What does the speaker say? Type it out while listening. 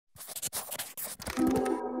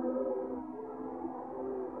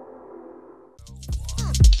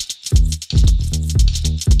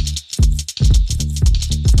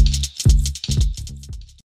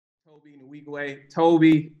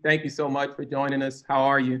Tobe, thank you so much for joining us. How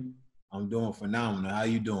are you? I'm doing phenomenal. How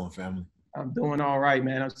you doing, family? I'm doing all right,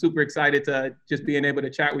 man. I'm super excited to just being able to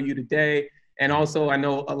chat with you today. And also, I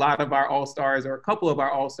know a lot of our All-Stars, or a couple of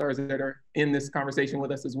our All-Stars that are in this conversation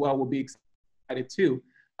with us as well, will be excited too.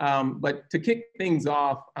 But to kick things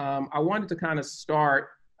off, I wanted to kind of start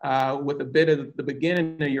with a bit of the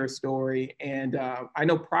beginning of your story. And I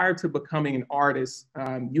know prior to becoming an artist,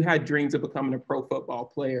 you had dreams of becoming a pro football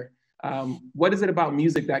player. What is it about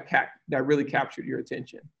music that really captured your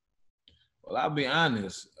attention? Well, I'll be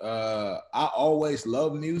honest. I always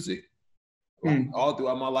loved music. Like, all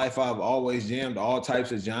throughout my life, I've always jammed all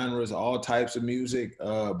types of genres, all types of music,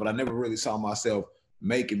 but I never really saw myself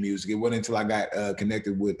making music. It wasn't until I got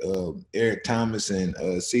connected with Eric Thomas and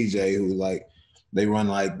CJ, who they run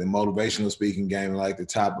like the motivational speaking game, like the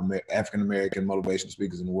top African-American motivational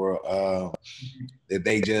speakers in the world, that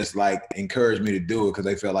they just like encouraged me to do it because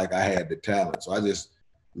they felt like I had the talent. So I just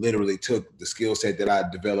literally took the skill set that I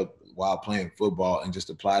developed while playing football and just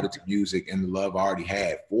applied it to music and the love I already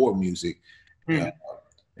had for music, and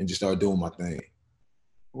just started doing my thing.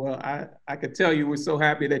 Well, I could tell you we're so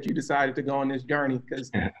happy that you decided to go on this journey, because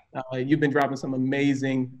you've been dropping some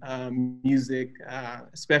amazing music,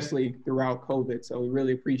 especially throughout COVID. So we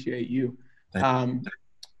really appreciate you.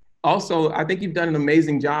 Also, I think you've done an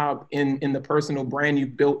amazing job in the personal brand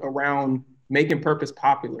you've built around making purpose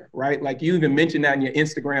popular, right? Like you even mentioned that in your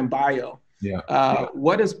Instagram bio. Yeah.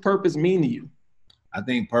 What does purpose mean to you? I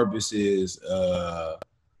think purpose is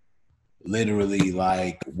literally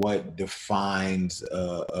like what defines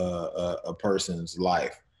a person's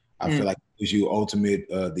life. I feel like it gives you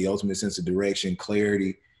the ultimate sense of direction,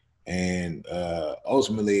 clarity, and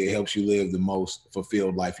ultimately it helps you live the most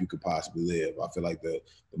fulfilled life you could possibly live. I feel like the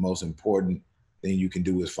most important thing you can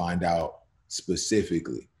do is find out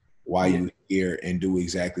specifically why you're here and do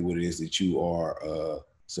exactly what it is that you are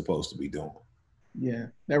supposed to be doing. Yeah,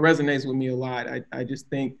 that resonates with me a lot. I just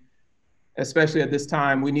think, especially at this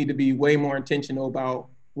time, we need to be way more intentional about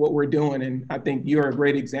what we're doing. And I think you're a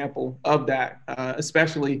great example of that,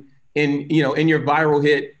 especially in your viral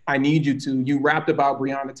hit, I Need You To. You rapped about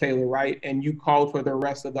Breonna Taylor, right? And you called for the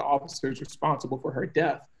arrest of the officers responsible for her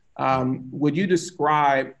death. Would you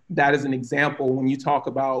describe that as an example when you talk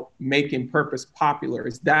about making purpose popular?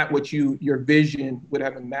 Is that what your vision would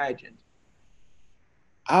have imagined?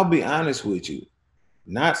 I'll be honest with you.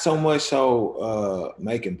 Not so much so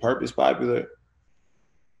making purpose popular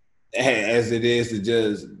as it is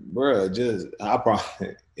to I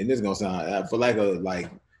probably, and this is gonna sound, for lack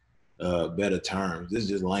of better terms, this is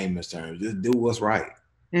just layman's terms, just do what's right.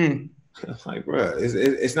 Like, bro,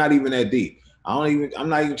 it's not even that deep. I'm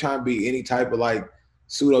not even trying to be any type of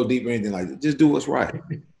pseudo deep or anything like that. Just do what's right.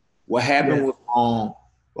 What happened was wrong.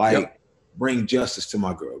 Bring justice to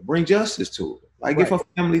my girl. Bring justice to her. Give her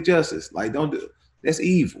family justice. Don't do it. That's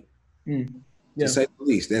evil, to say the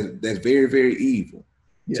least. That's very, very evil.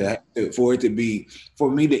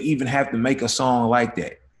 For me to even have to make a song like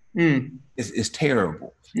that, it's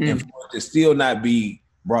terrible. And for it to still not be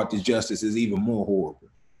brought to justice is even more horrible.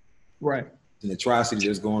 Right. An atrocity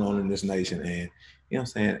that's going on in this nation, and you know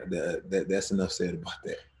what I'm saying. That's enough said about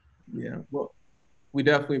that. Yeah. Well, we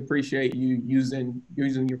definitely appreciate you using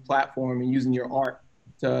your platform and using your art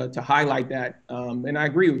to highlight that. And I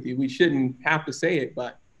agree with you. We shouldn't have to say it,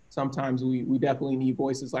 but sometimes we definitely need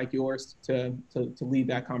voices like yours to lead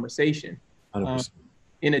that conversation.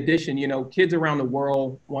 In addition, kids around the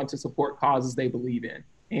world want to support causes they believe in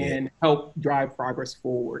and help drive progress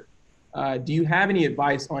forward. Do you have any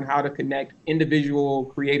advice on how to connect individual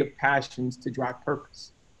creative passions to drive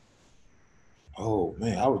purpose? Oh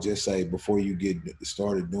man, I would just say before you get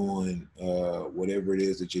started doing whatever it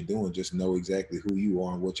is that you're doing, just know exactly who you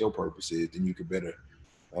are and what your purpose is. Then you can better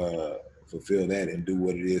fulfill that and do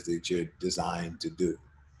what it is that you're designed to do.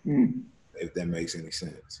 If that makes any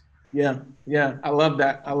sense. Yeah, I love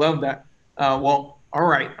that. Well, all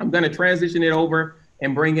right, I'm going to transition it over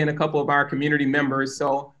and bring in a couple of our community members.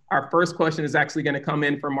 So our first question is actually going to come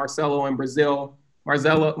in from Marcelo in Brazil.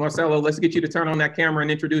 Marcelo, let's get you to turn on that camera and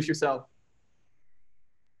introduce yourself.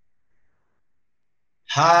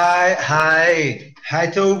 Hi,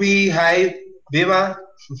 Tobe. Hi, Bimma.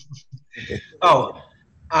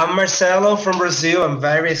 I'm Marcelo from Brazil. I'm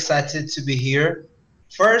very excited to be here.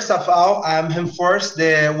 First of all, I'm reinforced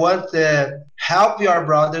want to help your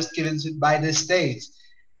brothers killed by the state.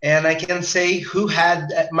 And I can say who had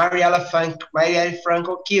Marielle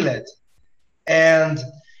Franco killed. And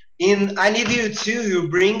in I Need You To, you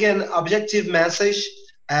bring an objective message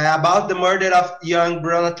about the murder of young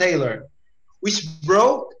Breonna Taylor, which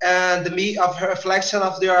broke the me of her reflection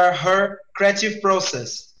of her creative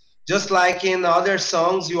process. Just like in other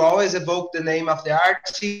songs, you always evoke the name of the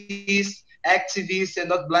artist, activist, and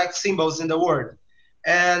not black symbols in the word.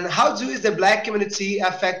 And how do is the black community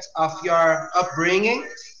affect of your upbringing?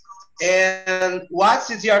 And what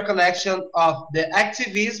is your connection of the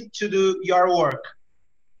activism to do your work?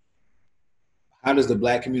 How does the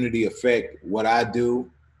black community affect what I do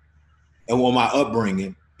and what my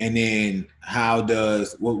upbringing? And then how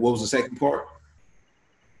does, what was the second part?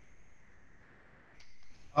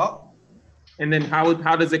 Oh, And then how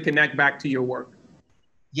does it connect back to your work?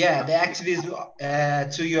 yeah, the activism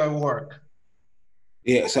to your work.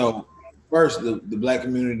 Yeah, so first, the black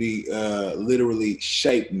community literally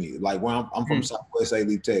shaped me. Like when I'm from Southwest A.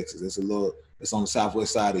 Lee, Texas. It's on the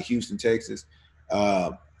southwest side of Houston, Texas.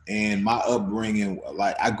 And my upbringing,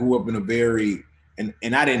 like I grew up in a very, and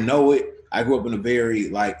I didn't know it, I grew up in a very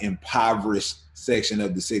like impoverished section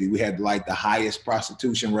of the city. We had like the highest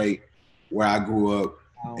prostitution rate where I grew up.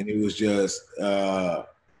 Wow. And it was just,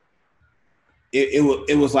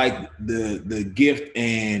 it was like the gift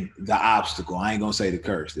and the obstacle. I ain't gonna say the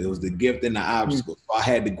curse. It was the gift and the obstacle. So I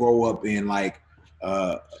had to grow up in like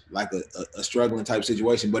a struggling type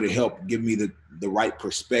situation, but it helped give me the right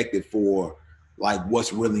perspective for like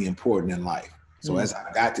what's really important in life. So as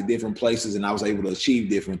I got to different places and I was able to achieve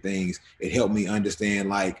different things, it helped me understand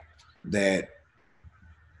like that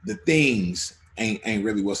the things ain't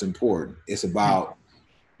really what's important. It's about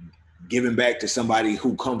giving back to somebody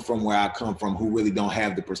who comes from where I come from, who really don't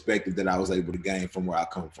have the perspective that I was able to gain from where I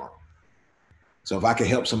come from. So if I could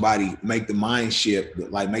help somebody make the mind shift,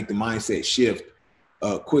 like make the mindset shift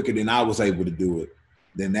quicker than I was able to do it,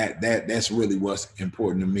 then that's really what's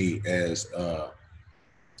important to me as a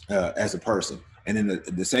person. And then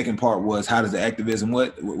the second part was, how does the activism,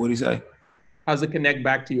 what did he say? How does it connect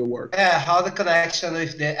back to your work? Yeah, how the connection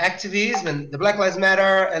with the activism and the Black Lives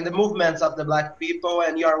Matter and the movements of the Black people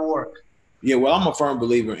and your work. Yeah, well, I'm a firm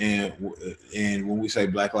believer in when we say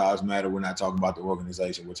Black Lives Matter, we're not talking about the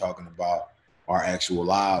organization. We're talking about our actual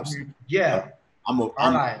lives. Yeah, I'm a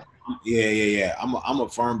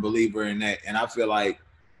firm believer in that, and I feel like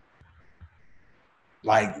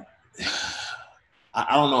I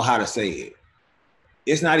don't know how to say it.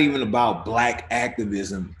 It's not even about Black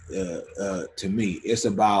activism to me. It's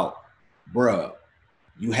about, bruh,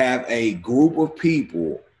 you have a group of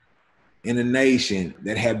people in a nation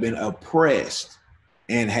that have been oppressed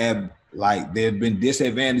and have there have been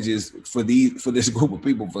disadvantages for this group of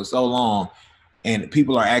people for so long, and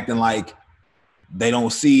people are acting like they don't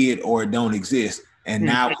see it or it don't exist. And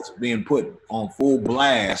now it's being put on full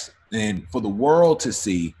blast and for the world to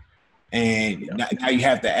see. And now you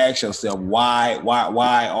have to ask yourself, why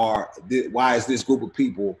is this group of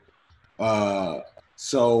people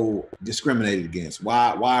so discriminated against?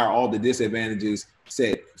 Why are all the disadvantages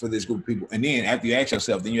set for this group of people? And then after you ask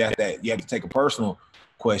yourself, then you have to take a personal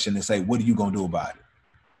question and say, what are you gonna do about it?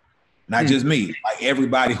 Not just me, like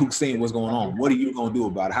everybody who's seeing what's going on. What are you gonna do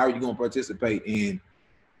about it? How are you gonna participate in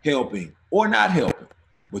helping or not helping,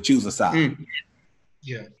 but choose a side?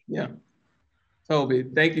 Yeah.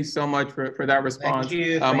 Tobe, thank you so much for that response. Thank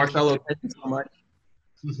you. Marcelo, thank you so much.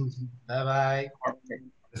 Bye-bye.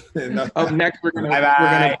 Up next, we're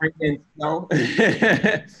gonna bring in Snow.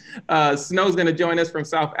 Snow's gonna join us from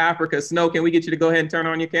South Africa. Snow, can we get you to go ahead and turn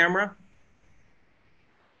on your camera?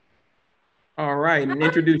 All right, and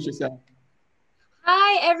introduce yourself.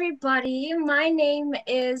 Hi, everybody. My name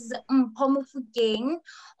is Mpho Mofokeng,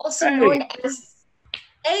 also known as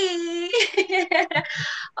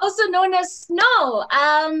also known as Snow.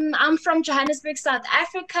 I'm from Johannesburg, South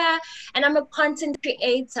Africa, and I'm a content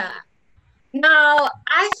creator. Now,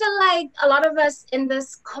 I feel like a lot of us in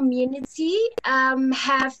this community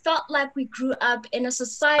have felt like we grew up in a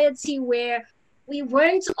society where we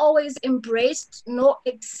weren't always embraced nor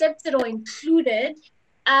accepted or included,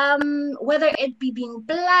 whether it be being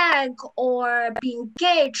Black or being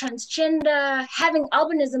gay, transgender, having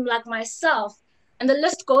albinism like myself. And the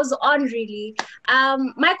list goes on, really.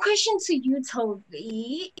 My question to you, Tobe,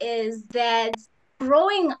 is that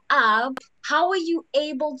growing up, how were you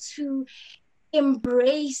able to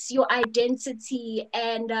embrace your identity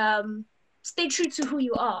and stay true to who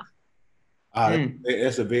you are?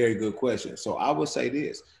 That's a very good question. So I would say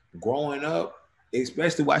this: growing up,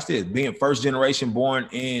 especially watch this, being first generation born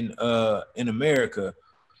in America,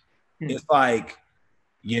 it's like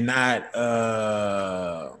you're not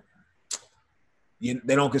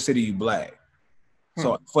they don't consider you Black.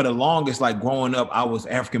 So for the longest, like growing up, I was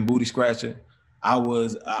African booty scratcher. I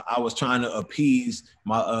was trying to appease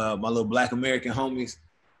my my little Black American homies,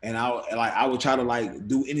 and I would try to like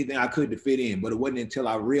do anything I could to fit in. But it wasn't until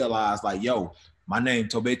I realized like, yo, my name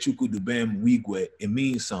Tobe Nwigwe. It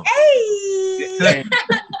means something. Hey.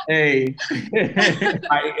 Hey.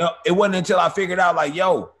 It wasn't until I figured out, like,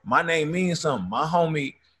 yo, my name means something. My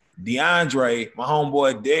homie DeAndre, my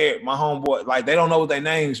homeboy Derek, my homeboy, like, they don't know what their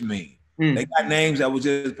names mean. They got names that was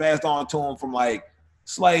just passed on to them from like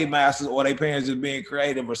slave masters or their parents just being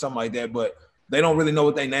creative or something like that, but they don't really know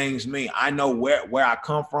what their names mean. I know where I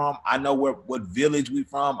come from. I know what village we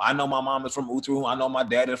from. I know my mom is from Uturu. I know my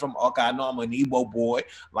dad is from Oka. I know I'm an Igbo boy.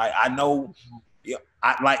 Like, I know,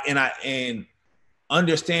 and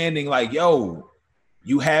understanding, like, yo,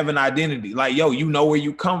 you have an identity. Like, yo, you know where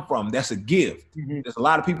you come from. That's a gift. There's a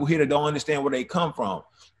lot of people here that don't understand where they come from.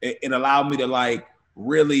 It allowed me to, like,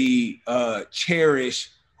 really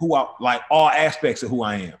cherish who I, like, all aspects of who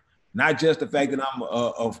I am. Not just the fact that I'm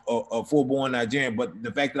a full-born Nigerian, but the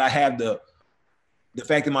fact that I have the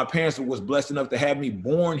fact that my parents was blessed enough to have me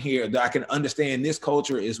born here, that I can understand this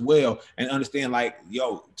culture as well and understand, like,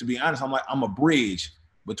 yo, to be honest, I'm a bridge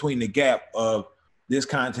between the gap of this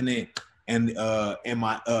continent and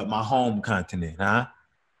my home continent, huh?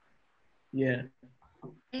 Yeah.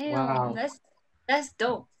 Damn, Wow. That's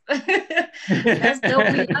dope. That's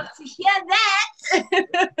dope. We love to hear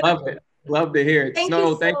that. Love it. Love to hear it. Thank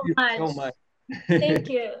Snow, you thank you so so much. Thank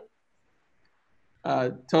you.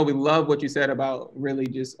 Tobe, love what you said about really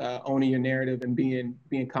just owning your narrative and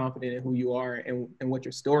being confident in who you are and what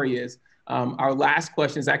your story is. Our last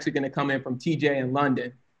question is actually going to come in from TJ in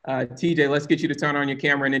London. TJ, let's get you to turn on your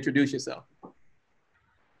camera and introduce yourself.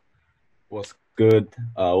 What's good,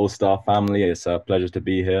 All Star family? It's a pleasure to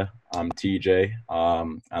be here. I'm TJ,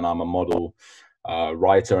 and I'm a model,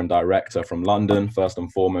 writer and director from London. First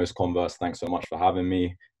and foremost, Converse, thanks so much for having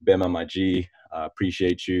me. Bimma, my G,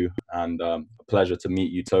 appreciate you, and a pleasure to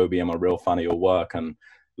meet you, Tobe. I'm a real fan of your work, and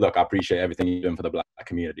look, I appreciate everything you're doing for the Black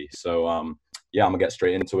community. So yeah, I'm gonna get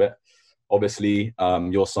straight into it. Obviously,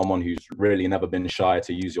 you're someone who's really never been shy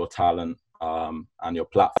to use your talent and your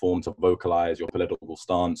platform to vocalize your political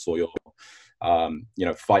stance or your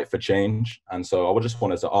fight for change. And so I just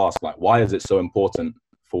wanted to ask, like, why is it so important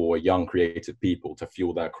for young creative people to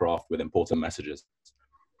fuel their craft with important messages?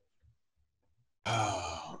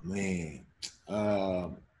 Oh man,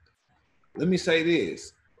 let me say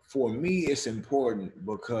this. For me, it's important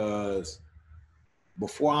because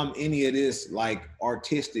before I'm any of this like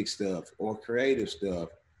artistic stuff or creative stuff,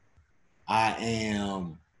 I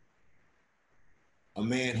am a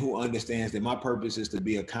man who understands that my purpose is to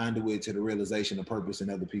be a conduit to the realization of purpose in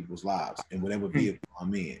other people's lives in whatever vehicle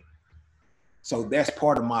I'm in. So that's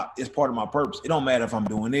part of my purpose. It don't matter if I'm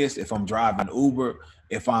doing this, if I'm driving Uber,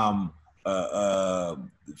 if I'm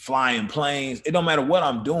flying planes, it don't matter what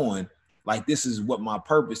I'm doing. Like, this is what my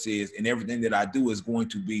purpose is, and everything that I do is going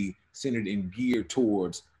to be centered and geared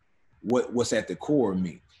towards what's at the core of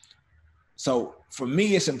me. So for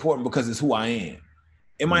me, it's important because it's who I am.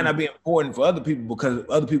 It might not be important for other people because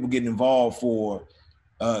other people get involved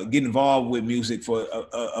with music for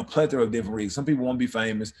a plethora of different reasons. Some people want to be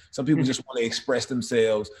famous. Some people just want to express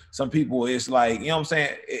themselves. Some people, it's like, you know what I'm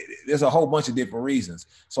saying? There's a whole bunch of different reasons.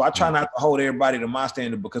 So I try not to hold everybody to my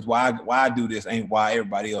standard because why I do this ain't why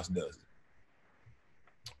everybody else does it.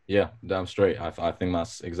 Yeah, damn straight. I think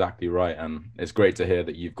that's exactly right. And it's great to hear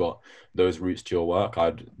that you've got those roots to your work.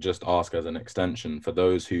 I'd just ask, as an extension, for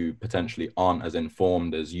those who potentially aren't as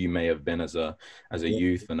informed as you may have been as a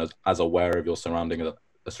youth and as aware of your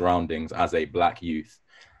surroundings as a Black youth,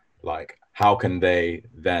 like, how can they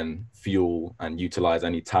then fuel and utilize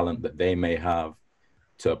any talent that they may have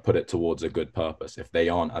to put it towards a good purpose if they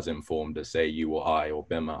aren't as informed as, say, you or I or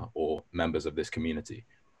Bimma or members of this community?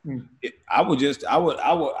 I would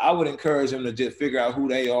encourage them to just figure out who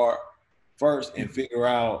they are first and figure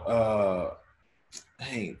out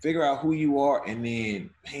who you are, and then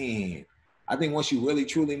I think once you really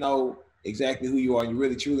truly know exactly who you are and you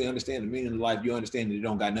really truly understand the meaning of life, you understand that it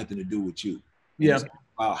don't got nothing to do with you. Yeah. It's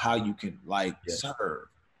about how you can serve.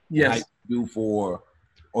 Yes. How you do for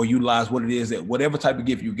or utilize what it is that whatever type of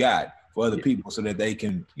gift you got for other people so that they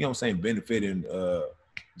can, you know what I'm saying, benefit and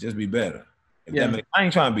just be better. I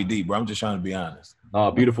ain't trying to be deep, bro. I'm just trying to be honest.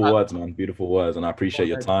 Beautiful words, man. Beautiful words. And I appreciate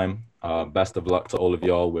your time. Best of luck to all of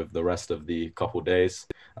y'all with the rest of the couple days.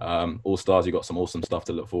 All Stars, you got some awesome stuff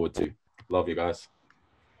to look forward to. Love you guys.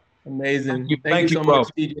 Amazing. Thank you so much,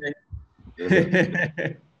 TJ.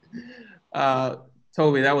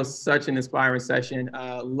 Tobe, that was such an inspiring session.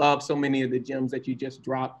 Love so many of the gems that you just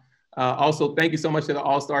dropped. Also, thank you so much to the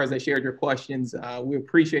All Stars that shared your questions. We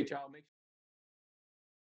appreciate y'all.